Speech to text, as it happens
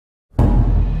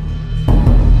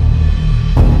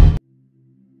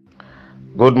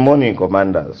Good morning,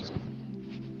 commanders.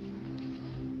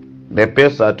 The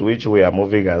pace at which we are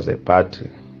moving as a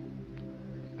party,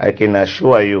 I can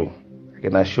assure you,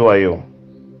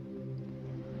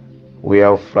 we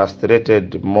have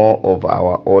frustrated more of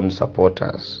our own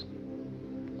supporters.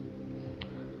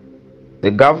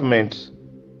 The government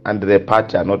and the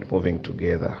party are not moving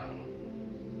together.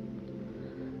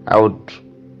 I would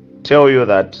tell you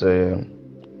that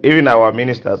even our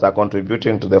ministers are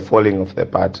contributing to the falling of the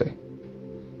party.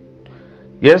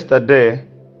 Yesterday,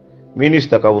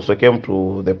 Minister Kabuso came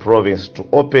to the province to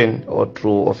open or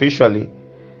to officially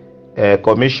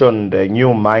commission the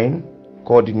new mine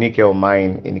called Nickel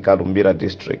Mine in Kalumbira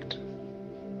district.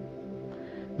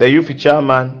 The youth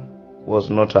chairman was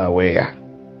not aware.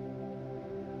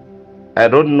 I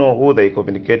don't know who they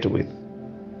communicate with.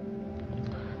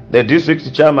 The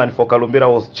district chairman for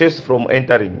Kalumbira was chased from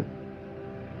entering.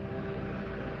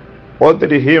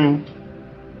 Only him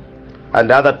and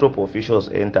other top officials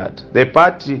entered. The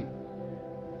party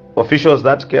officials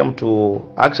that came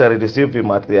to actually receive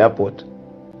him at the airport,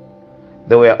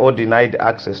 they were all denied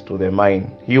access to the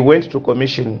mine. He went to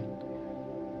commission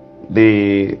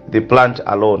the plant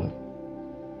alone.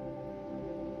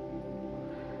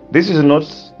 This is not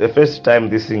the first time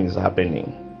this thing is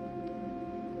happening.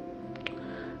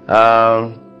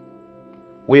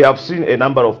 We have seen a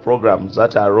number of programs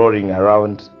that are rolling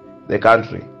around the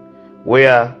country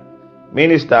where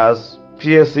ministers,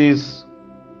 PSCs,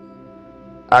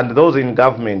 and those in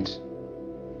government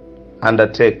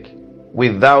undertake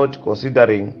without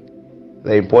considering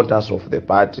the importance of the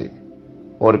party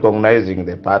or recognizing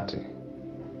the party.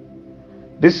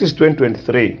 This is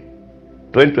 2023,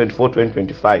 2024,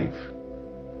 2025,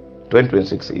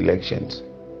 2026 elections.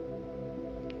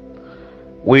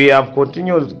 We have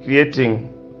continued creating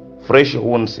fresh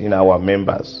wounds in our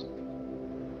members.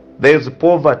 There is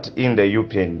poverty in the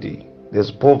UPND. There's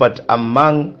poverty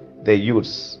among the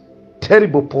youths.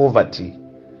 Terrible poverty.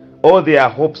 All their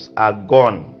hopes are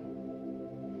gone.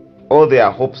 All their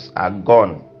hopes are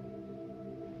gone.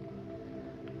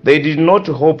 They did not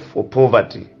hope for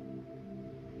poverty.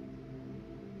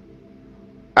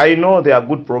 I know there are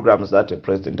good programs that the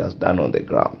president has done on the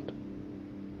ground.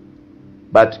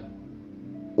 But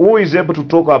who is able to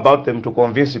talk about them to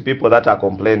convince the people that are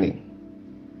complaining?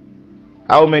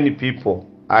 How many people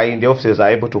are in the offices are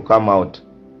able to come out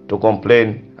to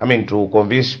complain, to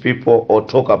convince people or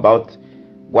talk about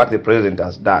what the president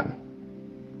has done?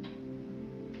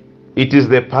 It is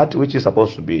the party which is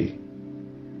supposed to be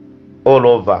all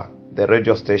over the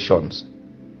radio stations,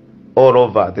 all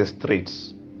over the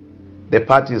streets. The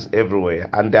party is everywhere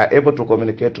and they are able to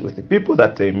communicate with the people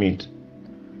that they meet.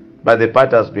 But the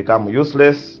party has become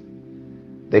useless.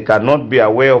 They cannot be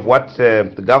aware of what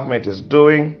the government is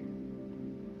doing.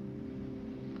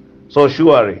 So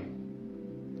surely,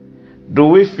 do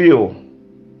we feel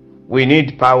we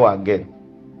need power again?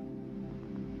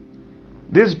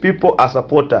 These people are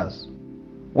supporters.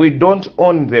 We don't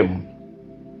own them.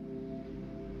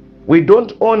 We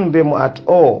don't own them at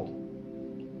all.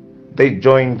 They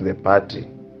joined the party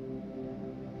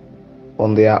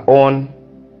on their own,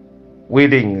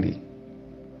 willingly.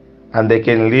 And they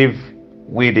can live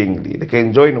willingly. They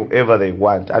can join whoever they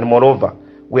want. And moreover,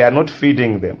 we are not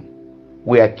feeding them.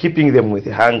 We are keeping them with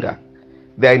hunger.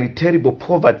 They are in terrible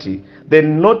poverty. The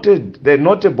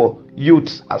notable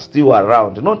youths are still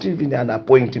around, not even an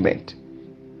appointment.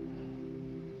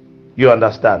 You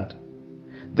understand?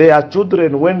 They are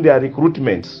children when they are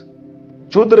recruitments.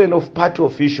 Children of party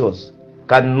officials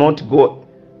cannot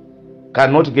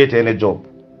get any job.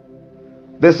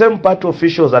 The same party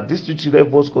officials at district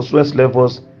levels, constituency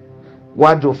levels,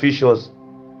 ward officials,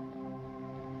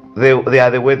 they are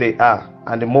the way they are,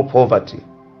 and more poverty.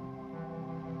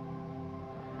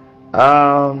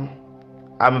 I'm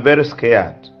very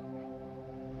scared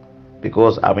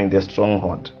because I'm in the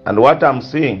stronghold. And what I'm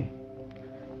seeing,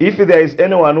 if there is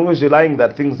anyone who is relying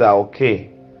that things are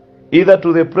okay, either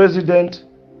to the president,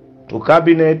 to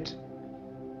cabinet,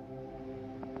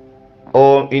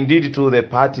 or indeed to the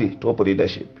party top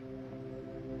leadership,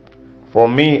 for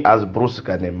me as Bruce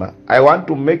Kanema, I want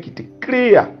to make it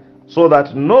clear so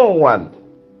that no one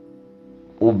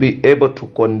will be able to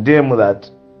condemn that,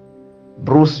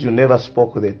 Bruce, you never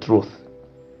spoke the truth.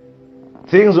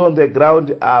 Things on the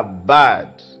ground are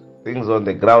bad. Things on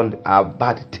the ground are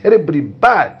bad, terribly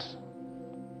bad.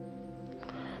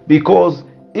 Because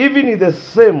even in the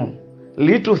same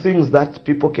little things that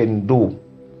people can do,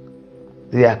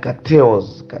 there are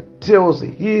cartels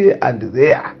here and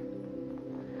there.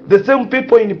 The same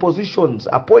people in positions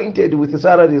appointed with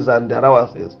salaries and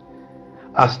allowances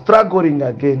are struggling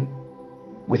again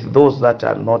with those that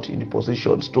are not in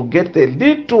positions to get the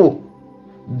little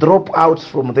dropouts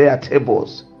from their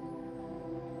tables.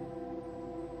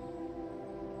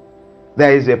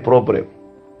 There is a problem.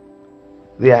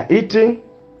 They are eating,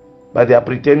 but they are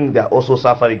pretending they are also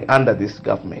suffering under this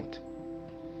government.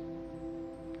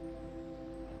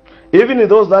 Even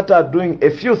those that are doing a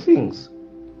few things,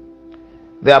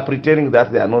 they are pretending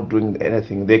that they are not doing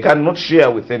anything. They cannot share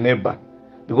with a neighbor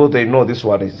because they know this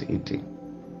one is eating.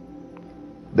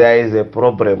 There is a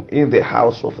problem in the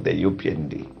house of the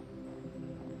UPND.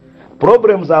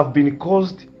 Problems have been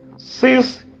caused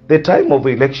since the time of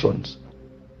elections.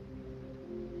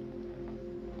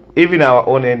 Even our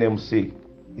own NMC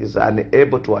is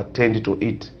unable to attend to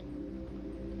it.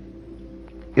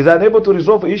 Is unable to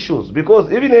resolve issues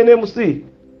because even NMC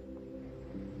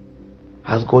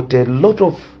has got a lot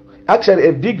of, actually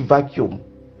a big vacuum,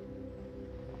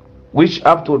 which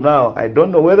up to now, I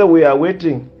don't know whether we are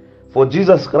waiting for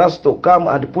Jesus Christ to come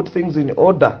and put things in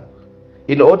order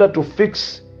to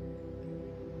fix,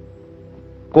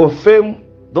 confirm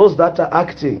those that are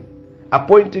acting,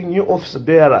 appointing new office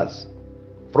bearers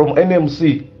from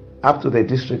NMC up to the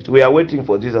district. We are waiting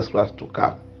for Jesus Christ to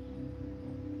come.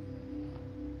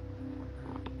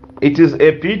 It is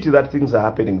a pity that things are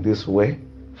happening this way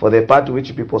for the party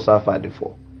which people suffered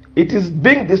for. It is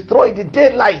being destroyed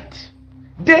daylight.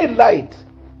 Daylight.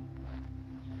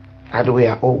 And we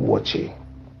are all watching.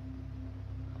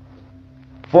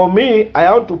 For me,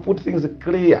 I want to put things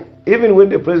clear. Even when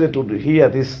the president would hear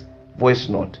this voice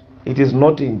note, it is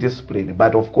not in discipline.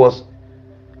 But of course,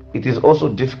 it is also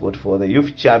difficult for the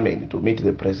youth chairman to meet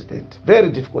the president.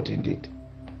 Very difficult indeed.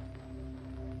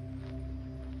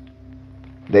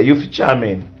 The youth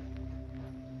chairmen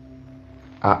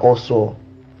are also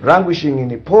languishing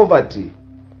in poverty.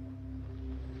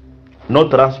 No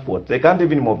transport. They can't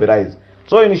even mobilize.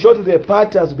 So in short, the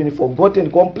party has been forgotten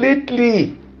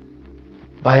completely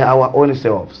by our own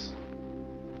selves.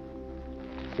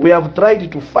 We have tried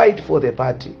to fight for the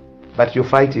party, but you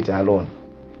fight it alone.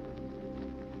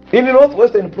 In the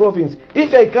Northwestern Province,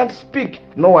 if I can't speak,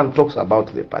 no one talks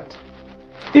about the party.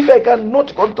 If I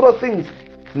cannot control things,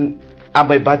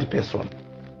 I'm a bad person.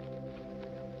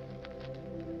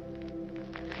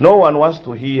 No one wants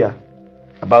to hear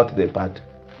about the party.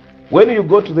 When you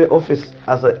go to the office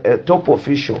as a top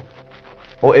official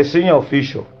or a senior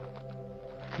official,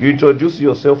 you introduce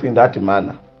yourself in that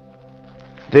manner.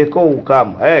 The call will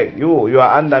come. Hey, you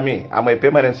are under me. I'm a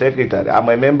permanent secretary. I'm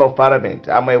a member of parliament.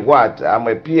 I'm a what? I'm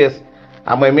a PS.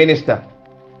 I'm a minister.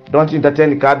 Don't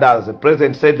entertain cadres. The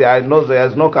president said I know there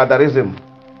is no cadreism.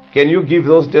 Can you give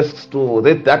those desks to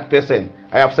that person?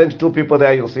 I have sent 2 people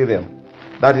there, you see them.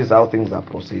 That is how things are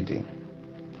proceeding.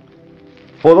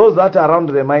 For those that are around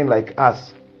the mine like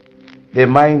us, the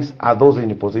mines are those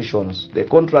in positions. The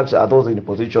contracts are those in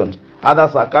positions.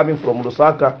 Others are coming from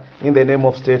Lusaka in the name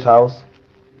of State House.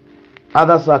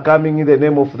 Others are coming in the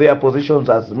name of their positions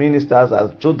as ministers,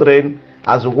 as children,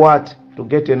 as what, to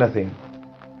get anything.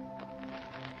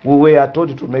 We were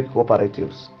told to make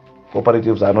cooperatives.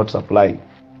 Cooperatives are not supplying.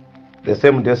 The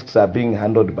same desks are being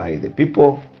handled by the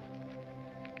people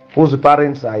whose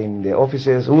parents are in the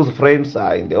offices, whose friends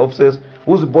are in the offices,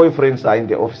 whose boyfriends are in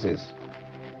the offices.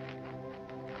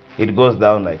 It goes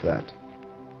down like that.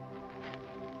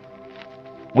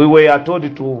 We were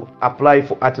told to apply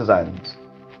for artisans,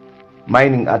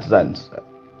 mining artisans,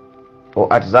 or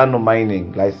artisanal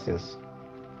mining license.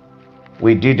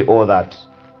 We did all that.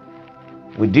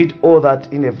 We did all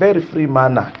that in a very free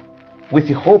manner, with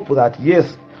the hope that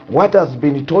yes, what has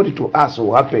been told to us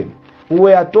will happen. We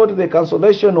were told the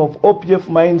cancellation of OPF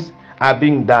mines are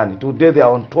being done. Today they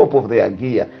are on top of their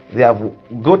gear. They have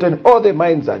gotten all the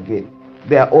mines again.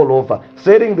 They are all over.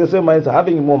 Selling the same mines,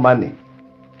 having more money.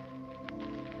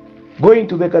 Going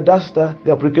to the cadastre,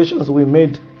 the applications we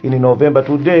made in November.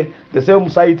 Today, the same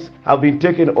sites have been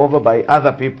taken over by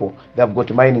other people. They have got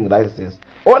mining licenses.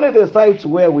 Only the sites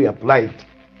where we applied.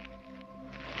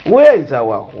 Where is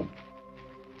our hope?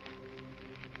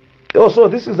 Also,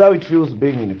 this is how it feels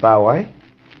being in power.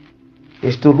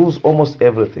 Is to lose almost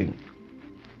everything.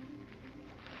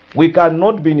 We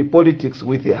cannot be in politics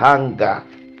with hunger.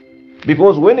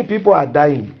 Because when people are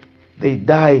dying, they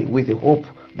die with the hope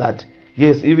that,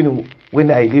 yes, even when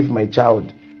I leave my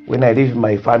child, when I leave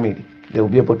my family, they will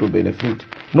be able to benefit.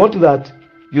 Not that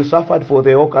you suffered for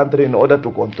the whole country in order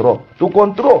to control. To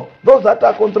control, those that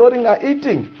are controlling are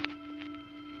eating.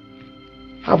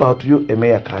 How about you,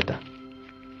 Emea Carter?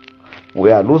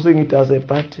 We are losing it as a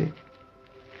party.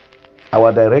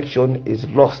 Our direction is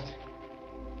lost.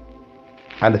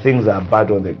 And things are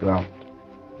bad on the ground.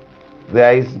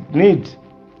 There is need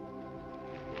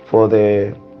for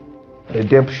the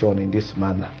redemption in this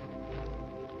manner.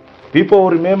 People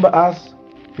will remember us.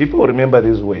 People will remember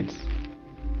these words.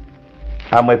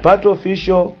 I'm a party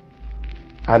official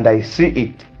and I see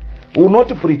it. We will not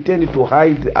pretend to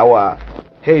hide our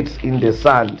heads in the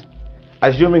sand,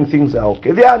 assuming things are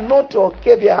okay. They are not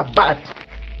okay, they are bad.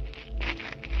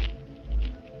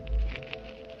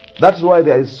 That's why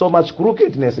there is so much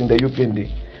crookedness in the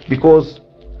UPND, because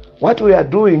what we are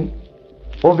doing,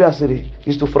 obviously,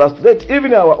 is to frustrate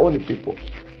even our own people.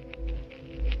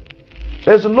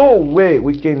 There's no way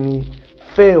we can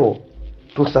fail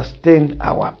to sustain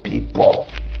our people.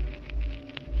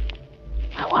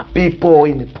 Our people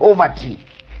in poverty.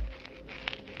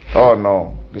 Oh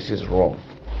no, this is wrong.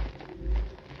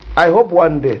 I hope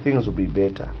one day things will be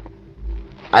better.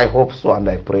 I hope so and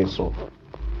I pray so.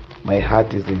 My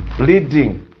heart is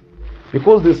bleeding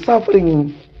because the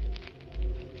suffering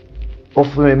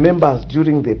of my members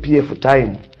during the PF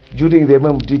time, during the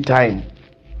MMD time,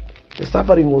 the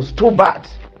suffering was too bad,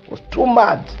 was too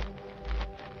mad.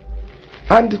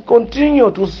 And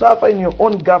continue to suffer in your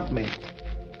own government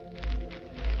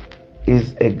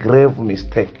is a grave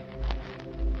mistake.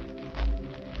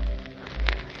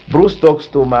 Bruce talks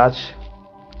too much.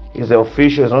 He's the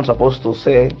official, he's not supposed to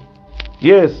say.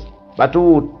 Yes, but who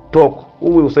will talk? Who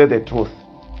will say the truth?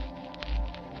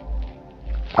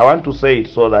 I want to say it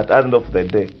so that at the end of the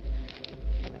day,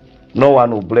 no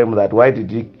one will blame that. Why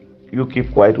did you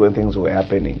keep quiet when things were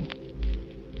happening?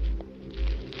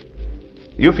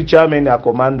 Youth chairmen are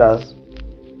commanders.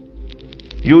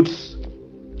 Youths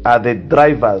are the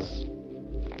drivers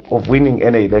of winning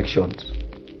any elections.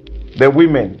 The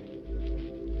women,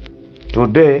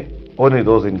 today, only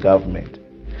those in government.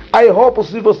 I hope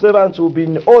civil servants will be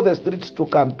in all the streets to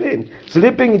campaign,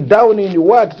 sleeping down in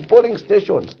polling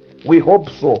stations. We hope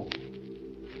so.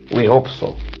 We hope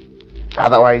so.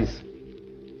 Otherwise,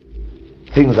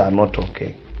 things are not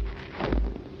okay.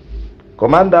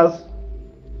 Commanders,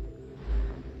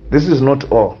 this is not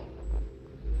all.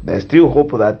 There's still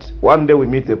hope that one day we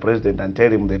meet the president and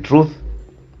tell him the truth.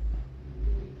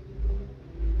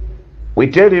 We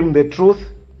tell him the truth.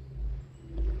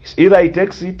 Either he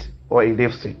takes it or he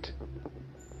leaves it.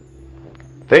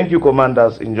 Thank you,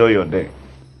 commanders. Enjoy your day.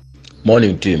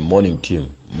 Morning team, morning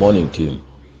team, morning team.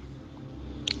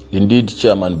 Indeed,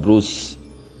 Chairman Bruce,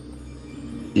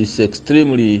 is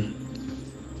extremely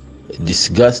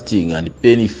disgusting and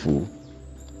painful.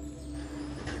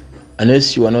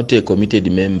 Unless you are not a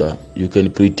committed member, you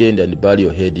can pretend and bury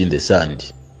your head in the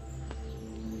sand.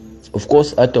 Of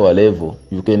course, at our level,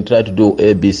 you can try to do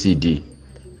A, B, C, D.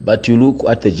 But you look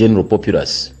at the general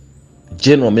populace,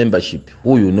 general membership,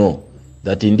 who you know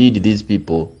that indeed these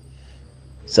people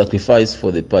sacrificed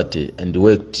for the party and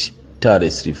worked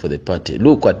tirelessly for the party.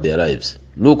 Look at their lives.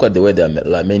 Look at the way they are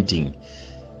lamenting.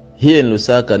 Here in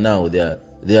Lusaka now,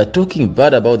 they are talking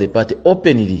bad about the party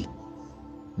openly.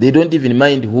 They don't even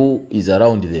mind who is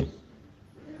around them.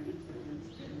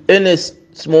 Any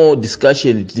small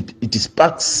discussion, it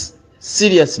sparks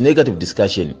serious negative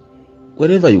discussion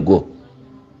wherever you go.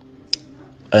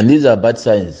 And these are bad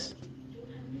signs.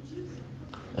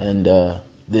 And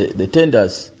the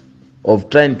tenders of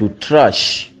trying to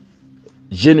trash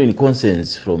genuine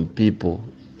concerns from people,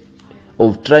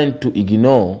 of trying to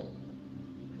ignore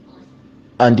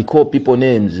and call people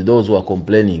names, those who are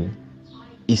complaining,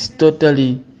 is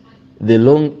totally the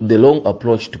long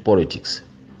approach to politics.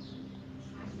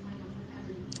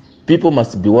 People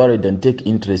must be worried and take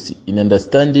interest in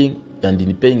understanding and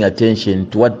in paying attention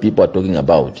to what people are talking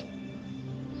about.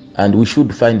 And we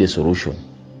should find a solution.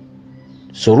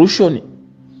 Solution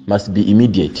must be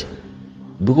immediate,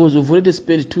 because we've already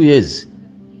spent 2 years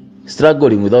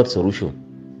struggling without solution.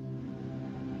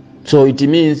 So it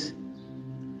means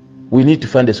we need to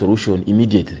find a solution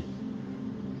immediately.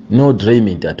 No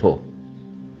dreaming at all.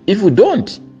 If we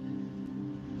don't,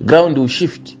 ground will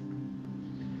shift.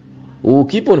 We will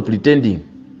keep on pretending.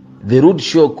 The rude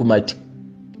shock might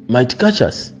catch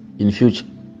us in future.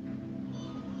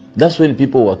 That's when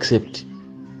people will accept.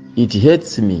 It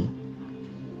hurts me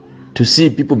to see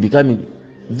people becoming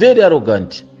very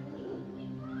arrogant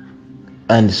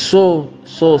and so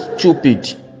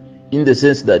stupid, in the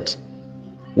sense that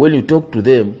when you talk to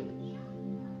them,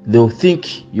 they'll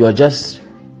think you are just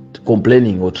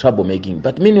complaining or troublemaking.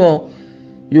 But meanwhile,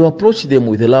 you approach them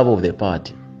with the love of the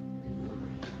party.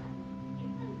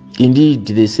 Indeed,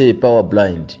 they say power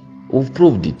blind. We've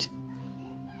proved it.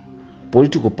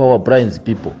 Political power blinds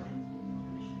people.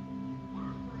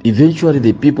 Eventually,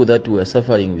 the people that we are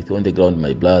suffering with on the ground,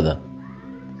 my brother,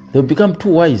 they'll become too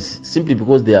wise simply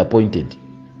because they are appointed.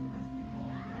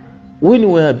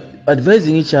 When we are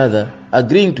advising each other,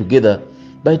 agreeing together,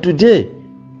 by today,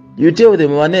 You tell them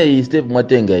Mane Steve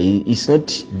Mwatenga is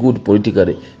not good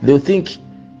politically, they'll think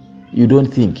you don't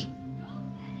think.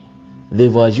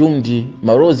 They've assumed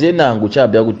Marozi Nangu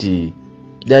Chabiaguti,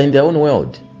 they're in their own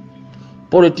world.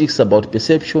 Politics about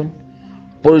perception,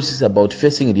 politics about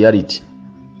facing reality,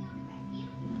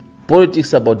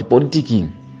 politics about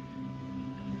politicking.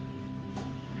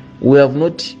 We have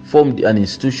not formed an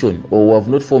institution, or we have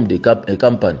not formed a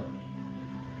company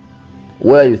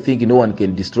where you think no one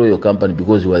can destroy your company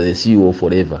because you are the CEO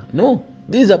forever. No,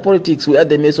 these are politics. We are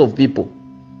the mess of people.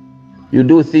 You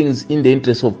do things in the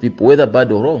interest of people, whether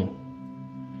bad or wrong.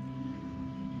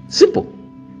 Simple.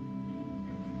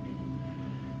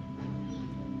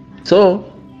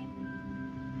 So,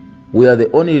 we are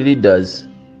the only leaders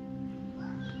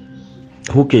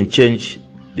who can change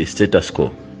the status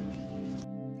quo.